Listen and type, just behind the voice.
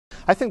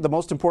I think the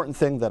most important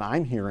thing that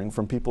I'm hearing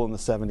from people in the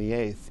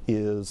 78th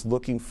is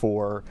looking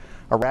for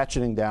a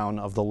ratcheting down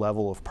of the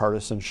level of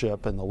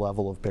partisanship and the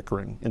level of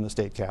bickering in the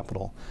state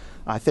capitol.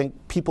 I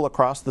think people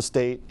across the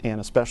state,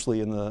 and especially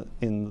in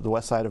the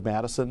west side of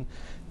Madison,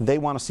 they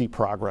want to see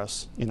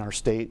progress in our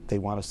state. They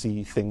want to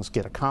see things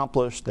get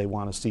accomplished. They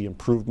want to see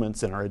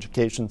improvements in our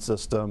education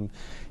system,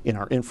 in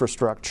our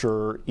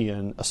infrastructure,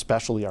 in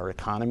especially our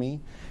economy.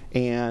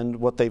 And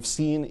what they've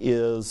seen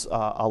is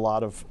a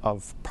lot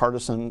of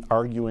partisan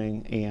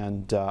arguing,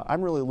 and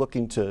I'm really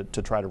looking to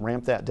try to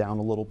ramp that down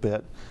a little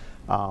bit.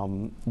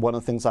 One of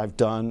the things I've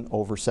done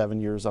over 7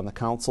 years on the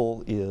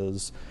council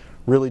is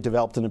really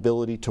developed an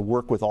ability to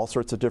work with all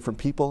sorts of different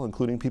people,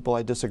 including people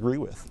I disagree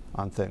with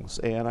on things,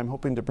 and I'm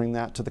hoping to bring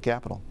that to the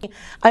Capitol.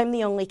 I'm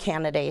the only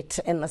candidate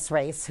in this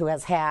race who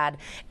has had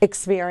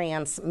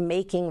experience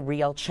making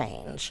real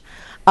change,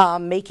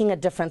 making a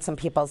difference in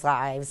people's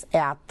lives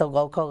at the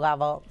local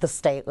level, the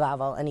state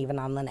level, and even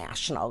on the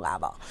national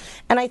level.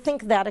 And I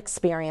think that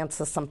experience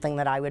is something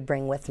that I would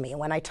bring with me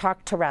when I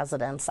talk to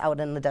residents out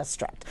in the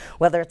district,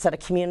 whether it's at a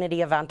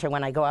community event or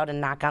when I go out and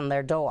knock on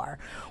their door.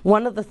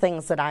 One of the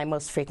things that I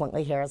most frequently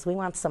hear is we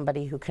want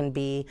somebody who can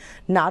be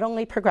not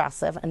only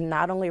progressive and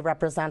not only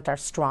represent our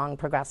strong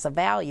progressive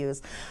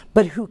values,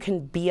 but who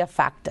can be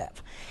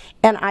effective.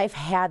 And I've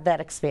had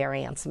that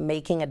experience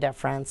making a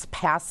difference,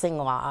 passing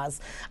laws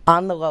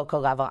on the local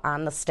level,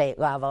 on the state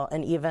level,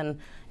 and even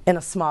in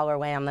a smaller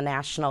way on the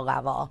national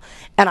level.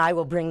 And I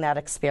will bring that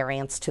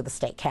experience to the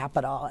state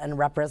capitol and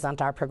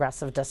represent our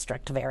progressive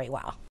district very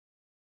well.